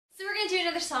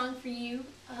another song for you,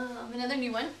 another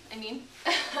new one, I mean.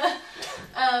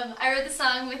 I wrote the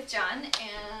song with John,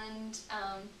 and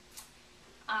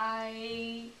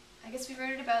I guess we wrote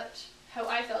it about how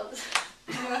I felt.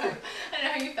 I don't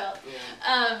know how you felt.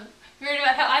 Yeah. We wrote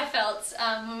about how I felt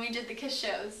when we did the Kiss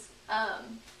shows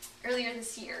earlier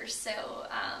this year. So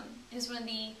it was one of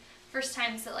the first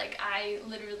times that like I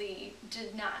literally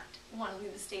did not want to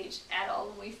leave the stage at all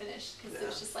when we finished, because it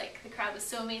was just like the crowd was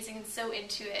so amazing and so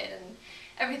into it, and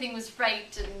everything was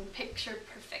right and picture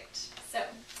perfect. So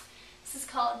this is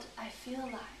called I Feel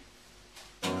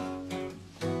Alive.